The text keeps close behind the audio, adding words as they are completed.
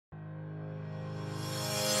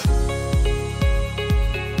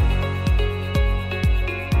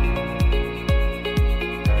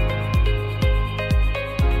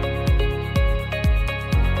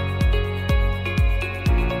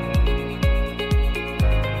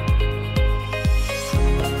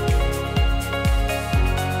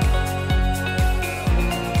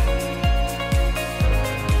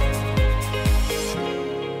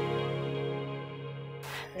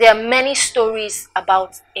there are many stories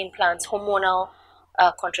about implants, hormonal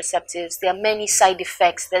contraceptives. There are many side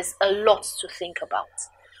effects. There's a lot to think about.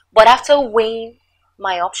 But after weighing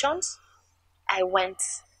my options, I went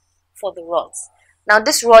for the rods. Now,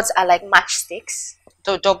 these rods are like matchsticks.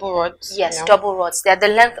 The double rods? Yes, double rods. They're the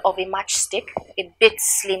length of a matchstick, a bit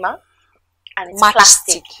slimmer, and it's Matchstick.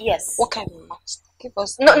 plastic. Yes. What kind of matchstick? Give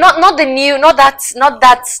us. No, not the new, not that,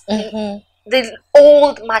 the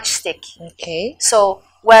old matchstick. Okay. So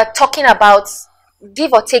we're talking about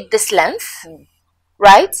give or take this length,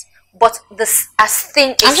 right? But this as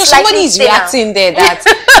thin. I'm sure slightly somebody is thinner. reacting there. That.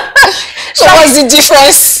 So what's the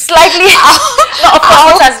difference? Slightly, not of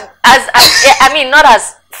course, I mean, not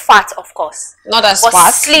as fat, of course. Not as but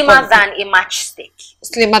fat, slimmer than a matchstick.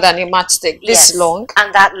 Slimmer than a matchstick. This long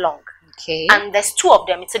and that long. Okay. And there's two of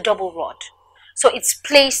them. It's a double rod, so it's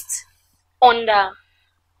placed under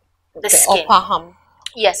the skin. Upper arm.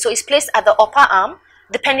 Yes, so it's placed at the upper arm,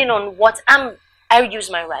 depending on what arm I use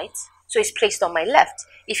my right. So it's placed on my left.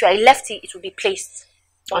 If you're a lefty, it will be placed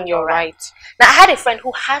on your right. Now, I had a friend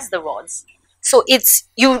who has the rods. So it's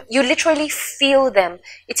you literally feel them.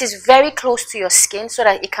 It is very close to your skin so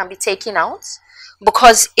that it can be taken out.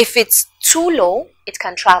 Because if it's too low, it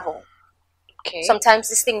can travel. Okay. Sometimes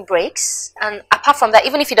this thing breaks. And apart from that,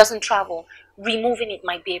 even if it doesn't travel, removing it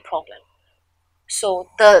might be a problem. So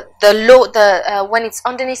when it's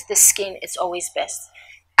underneath the skin, it's always best.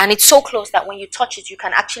 And it's so close that when you touch it, you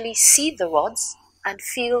can actually see the rods and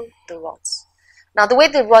feel the rods. Now, the way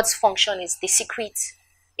the rods function is they secrete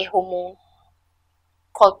a hormone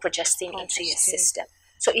called progestin into your system.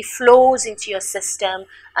 So it flows into your system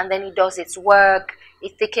and then it does its work.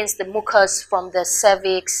 It thickens the mucus from the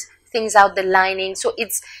cervix, thins out the lining. So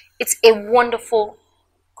it's a wonderful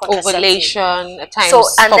ovulation, at times so,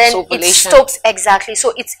 and then ovulation. It stops, exactly.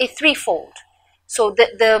 So it's a threefold. So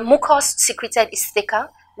the mucus secreted is thicker,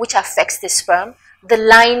 which affects the sperm, the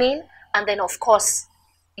lining, and then of course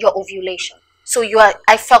your ovulation. So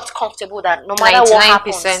I felt comfortable that no matter what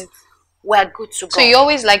happens, we're good to go. So you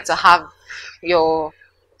always like to have your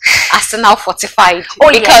arsenal fortified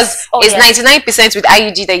because it's 99% with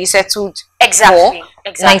IUD that you settled exactly.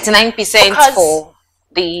 99% for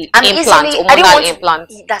the implant, hormonal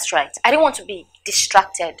implant. That's right. I didn't want to be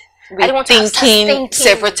distracted. I didn't want to thinking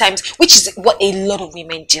several times, which is what a lot of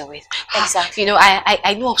women deal with. Exactly. You know,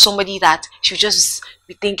 I know of somebody that she would just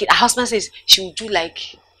be thinking. Her husband says she will do like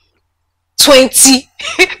 20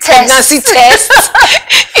 pregnancy tests.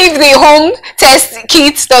 If the home test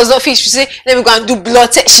kit does not fit, she say, let me go and do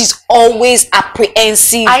blood test. She's always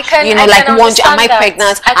apprehensive. Am I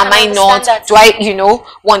pregnant? Am I not? Do I,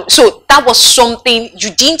 want? So that was something you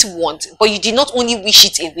didn't want, but you did not only wish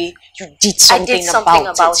it away, you did something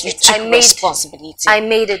about it. You took responsibility. I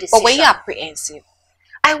made a decision. But were you apprehensive?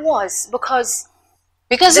 I was, because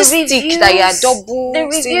the stick that you are double.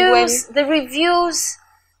 The reviews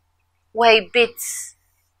were a bit,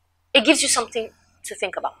 it gives you something to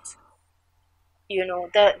think about.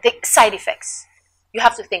 The side effects, you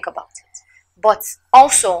have to think about it. But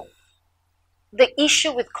also, the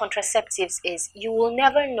issue with contraceptives is you will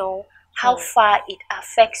never know how far it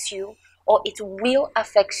affects you, or it will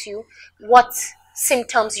affect you, what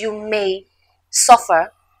symptoms you may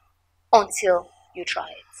suffer until you try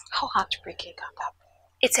it. How heartbreaking can that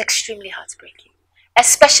be? It's extremely heartbreaking,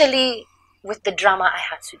 especially with the drama I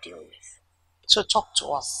had to deal with. So talk to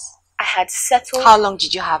us. I had settled. How long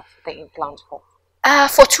did you have the implant for?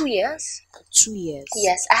 For 2 years. For 2 years?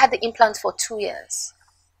 Yes, I had the implant for 2 years.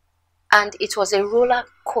 And it was a roller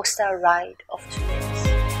coaster ride of 2 years.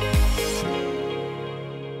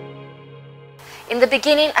 In the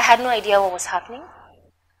beginning, I had no idea what was happening.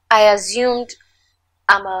 I assumed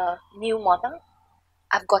I'm a new mother.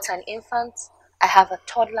 I've got an infant. I have a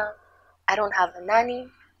toddler. I don't have a nanny.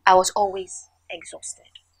 I was always exhausted.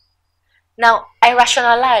 Now, I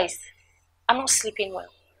rationalized. I'm not sleeping well.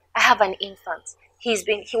 I have an infant. He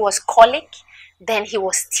was colic, then he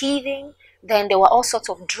was teething, then there were all sorts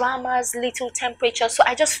of dramas, little temperatures. So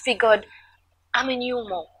I just figured, I'm a new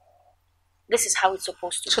mom. This is how it's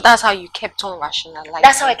supposed to be. So that's how you kept on rationalizing?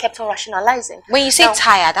 That's how I kept on rationalizing. When you say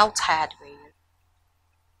tired, how tired were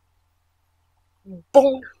you?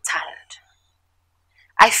 Bone tired.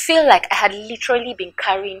 I feel like I had literally been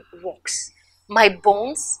carrying rocks. My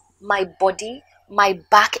bones, my body, my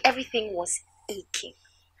back, everything was aching.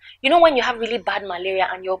 You know when you have really bad malaria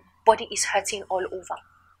and your body is hurting all over?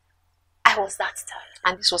 I was that tired.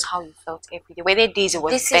 And this was how you felt every day? Were there days it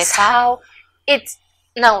was better? This is how it...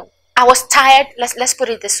 Now, I was tired. Let's put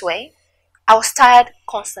it this way. I was tired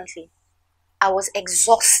constantly. I was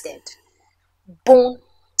exhausted. Bone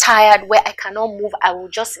tired, where I cannot move. I will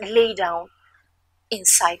just lay down in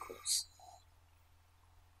cycles.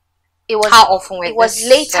 It was, how often were it was these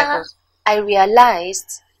later cycles? I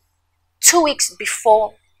realized 2 weeks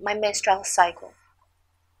before my menstrual cycle,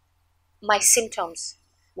 my symptoms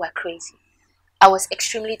were crazy. I was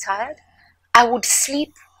extremely tired. I would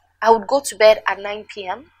sleep. I would go to bed at 9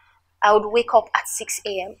 p.m. I would wake up at 6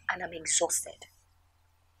 a.m. and I'm exhausted.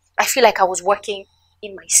 I feel like I was working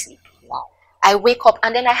in my sleep. Wow. I wake up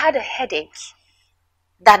and then I had a headache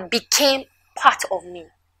that became part of me.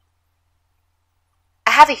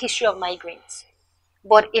 I have a history of migraines,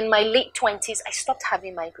 but in my late 20s, I stopped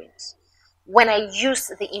having migraines. When I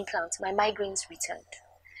used the implant, my migraines returned.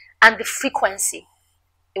 And the frequency,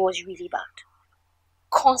 it was really bad.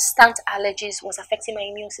 Constant allergies was affecting my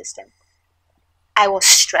immune system. I was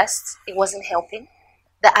stressed. It wasn't helping.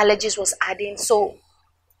 The allergies was adding. So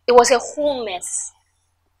it was a whole mess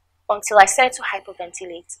until I started to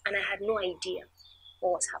hyperventilate and I had no idea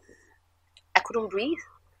what was happening. I couldn't breathe.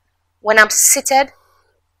 When I'm seated,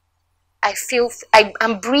 I feel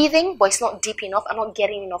I'm breathing, but it's not deep enough. I'm not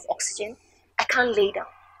getting enough oxygen. I can't lay down.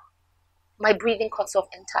 My breathing cuts off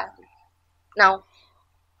entirely. Now,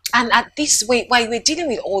 and at this way, while we're dealing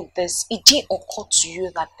with all this, it didn't occur to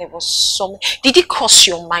you that there was some. Did it cross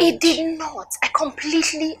your mind? It did not. I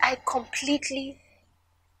completely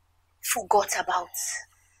forgot about.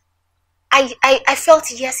 I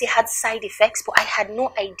felt, yes, it had side effects, but I had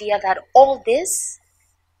no idea that all this,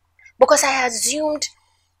 because I assumed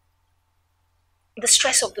the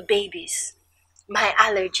stress of the babies, my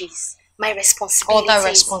allergies, my responsibilities, other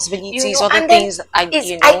responsibilities, you know, other things.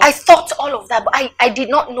 I thought all of that, but I did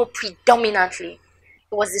not know predominantly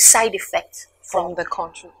it was the side effect from the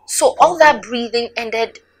country. So all that breathing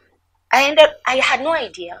ended. I had no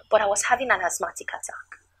idea, but I was having an asthmatic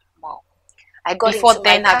attack. Wow. I got Before into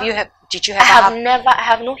then, my car. I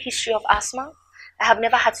have no history of asthma. I have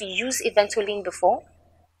never had to use Ventolin before.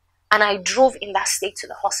 And I drove in that state to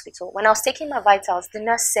the hospital. When I was taking my vitals, the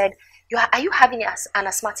nurse said, are you having an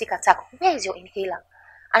asthmatic attack? Where is your inhaler?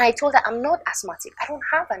 And I told her, I'm not asthmatic. I don't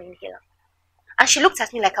have an inhaler. And she looked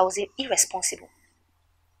at me like I was irresponsible.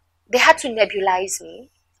 They had to nebulize me.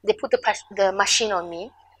 They put the machine on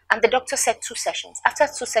me. And the doctor said 2 sessions. After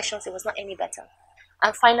 2 sessions, it was not any better.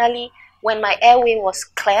 And finally, when my airway was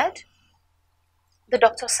cleared, the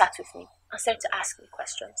doctor sat with me and started to ask me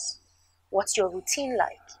questions. What's your routine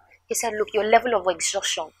like? He said, look, your level of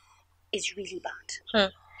exhaustion is really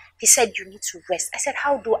bad. He said, you need to rest. I said,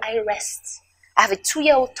 how do I rest? I have a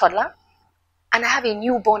 2-year-old toddler and I have a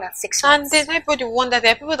newborn at 6 months. And there's nobody wonder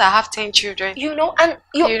there are people that have 10 children. You know, and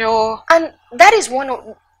and that is one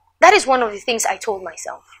of the things I told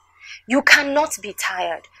myself. You cannot be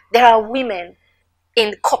tired. There are women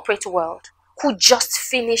in the corporate world who just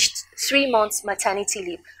finished 3 months maternity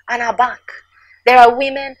leave and are back. There are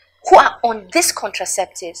women who are on these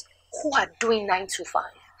contraceptives who are doing 9 to 5.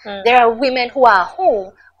 There are women who are at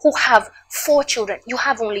home who have 4 children. You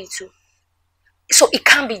have only 2. So it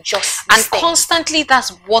can't be just and constantly. That's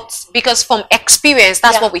what, because from experience,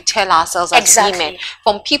 that's what we tell ourselves as women.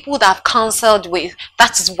 From people that have counseled with,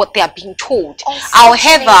 that is what they are being told.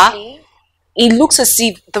 However, it looks as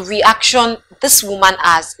if the reaction this woman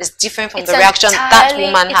has is different from the reaction that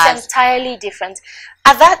woman has. It's entirely different.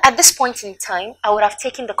 At this point in time, I would have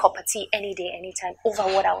taken the cup of tea any day, anytime over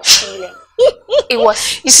what I was feeling. It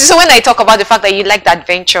was. You see, so when I talk about the fact that you like the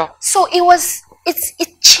adventure, so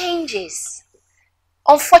it changes.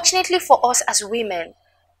 Unfortunately for us as women,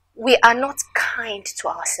 we are not kind to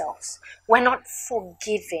ourselves. We're not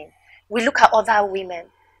forgiving. We look at other women.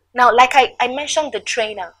 Now, like I mentioned, the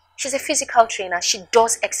trainer. She's a physical trainer. She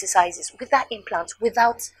does exercises with that implant,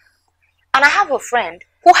 without. And I have a friend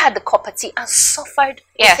who had the copper tea and suffered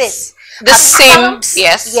with it. The same,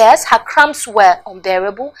 yes. Yes, her cramps were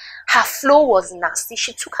unbearable. Her flow was nasty.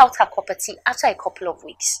 She took out her copper tea after a couple of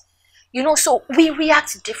weeks. You know, so we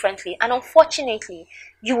react differently. And unfortunately,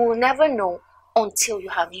 you will never know until you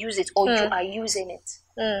have used it or you are using it.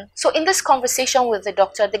 So in this conversation with the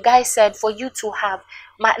doctor, the guy said, for you to have...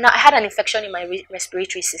 now, I had an infection in my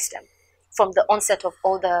respiratory system from the onset of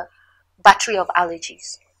all the battery of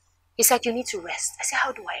allergies. He said, you need to rest. I said,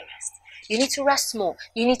 how do I rest? You need to rest more.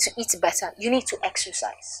 You need to eat better. You need to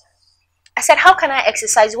exercise. I said, how can I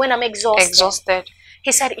exercise when I'm exhausted?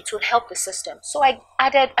 He said, it will help the system. So I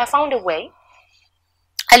found a way.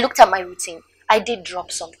 I looked at my routine. I did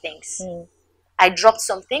drop some things. I dropped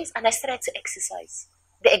some things and I started to exercise.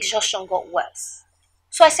 The exhaustion got worse.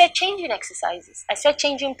 So I started changing exercises. I started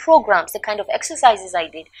changing programs, the kind of exercises I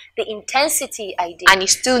did, the intensity I did. And it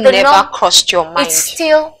still never crossed your mind. It's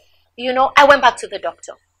still, you know, I went back to the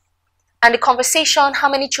doctor. And the conversation, how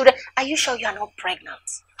many children, are you sure you are not pregnant?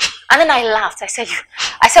 And then I laughed. I said,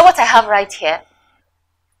 what I have right here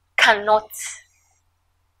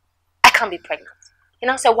I can't be pregnant. He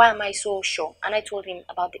now said, why am I so sure? And I told him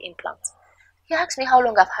about the implant. He asked me how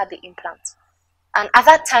long I've had the implant. And at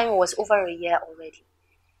that time, it was over a year already.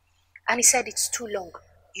 And he said, it's too long.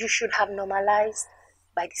 You should have normalized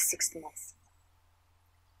by the 6th month.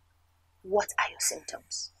 What are your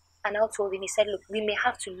symptoms? And I told him, he said, look, we may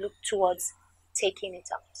have to look towards taking it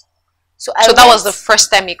out. So that was the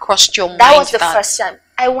first time it crossed your mind? That was the first time.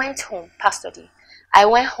 I went home, Pastor D. I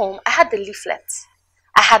went home. I had the leaflet.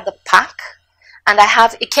 I had the pack. And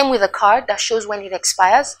it came with a card that shows when it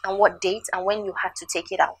expires and what date and when you had to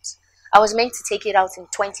take it out. I was meant to take it out in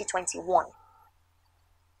 2021.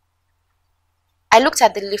 I looked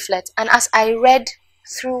at the leaflet, and as I read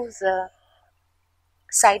through the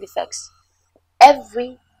side effects,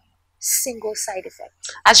 every single side effect.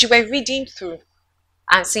 As you were reading through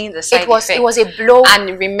and seeing the side effects, it was a blow.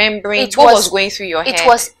 And remembering what was going through your head. It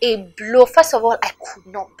was a blow. First of all, I could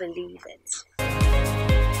not believe it.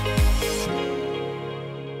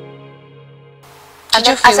 Did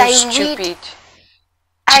you feel stupid?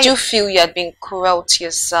 Did you feel you had been cruel to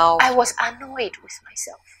yourself? I was annoyed with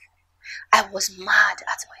myself. I was mad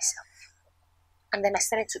at myself. And then I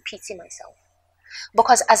started to pity myself.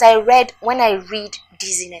 Because when I read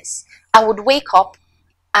dizziness, I would wake up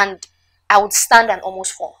and I would stand and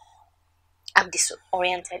almost fall. I'm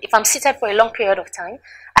disoriented. If I'm seated for a long period of time,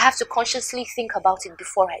 I have to consciously think about it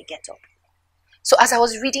before I get up. So as I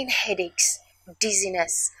was reading headaches,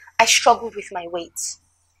 dizziness, I struggled with my weight.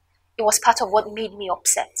 It was part of what made me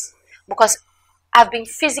upset. Because I've been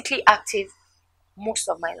physically active most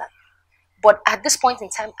of my life. But at this point in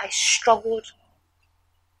time, I struggled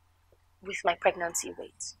with my pregnancy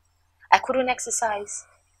weight. I couldn't exercise.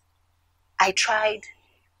 I tried,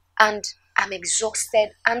 and I'm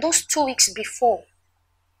exhausted. And those 2 weeks before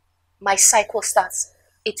my cycle starts,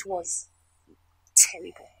 it was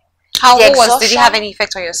terrible. Did it have any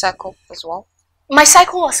effect on your cycle as well? My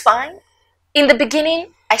cycle was fine. In the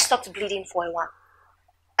beginning, I stopped bleeding for a while.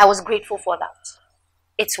 I was grateful for that.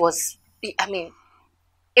 It was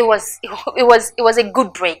a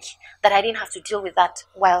good break that I didn't have to deal with that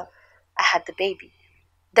while I had the baby.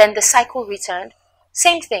 Then the cycle returned.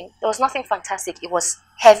 Same thing. There was nothing fantastic. It was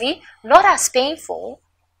heavy, not as painful,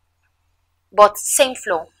 but same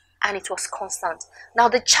flow, and it was constant. Now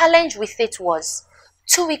the challenge with it was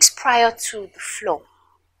 2 weeks prior to the flow,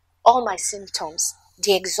 all my symptoms,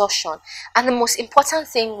 the exhaustion, and the most important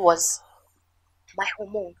thing was my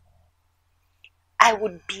hormone. I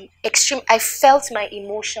would be extreme. I felt my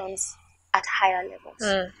emotions at higher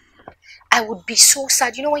levels. I would be so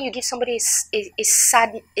sad. You know when you give somebody a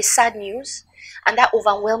sad news, and that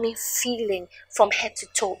overwhelming feeling from head to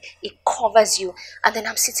toe, it covers you, and then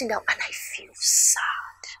I'm sitting down and I feel sad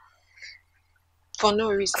for no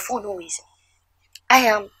reason. For no reason.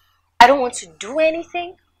 I don't want to do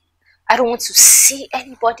anything. I don't want to see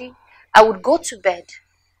anybody. I would go to bed,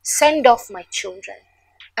 send off my children,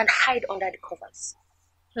 and hide under the covers.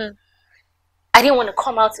 I didn't want to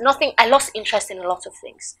come out. Nothing. I lost interest in a lot of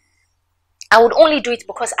things. I would only do it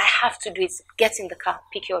because I have to do it. Get in the car,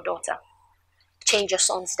 pick your daughter, change your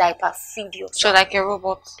son's diaper, feed your son. So like a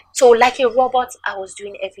robot. So like a robot, I was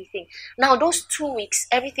doing everything. Now those 2 weeks,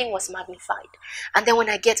 everything was magnified. And then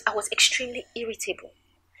I was extremely irritable.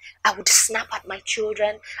 I would snap at my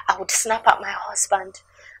children. I would snap at my husband.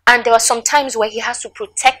 And there were some times where he has to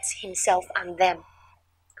protect himself and them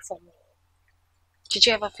from me. Did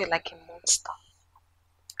you ever feel like a monster?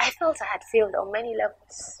 I felt I had failed on many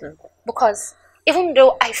levels. Because even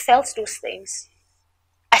though I felt those things,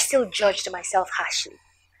 I still judged myself harshly.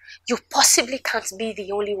 You possibly can't be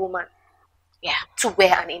the only woman to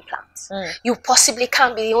wear an implant. You possibly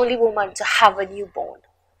can't be the only woman to have a newborn.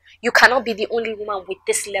 You cannot be the only woman with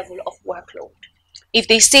this level of workload. If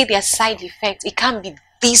they say there are side effects, it can't be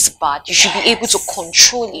this bad. You should be able to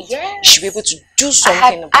control it. Yes. You should be able to do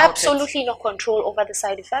something about it. I had absolutely no control over the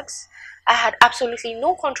side effects. I had absolutely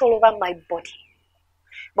no control over my body.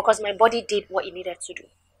 Because my body did what it needed to do.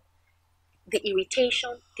 The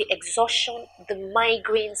irritation, the exhaustion, the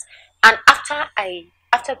migraines. And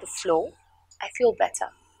after the flow, I feel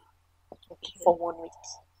better for 1 week.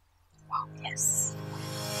 Wow. Yes.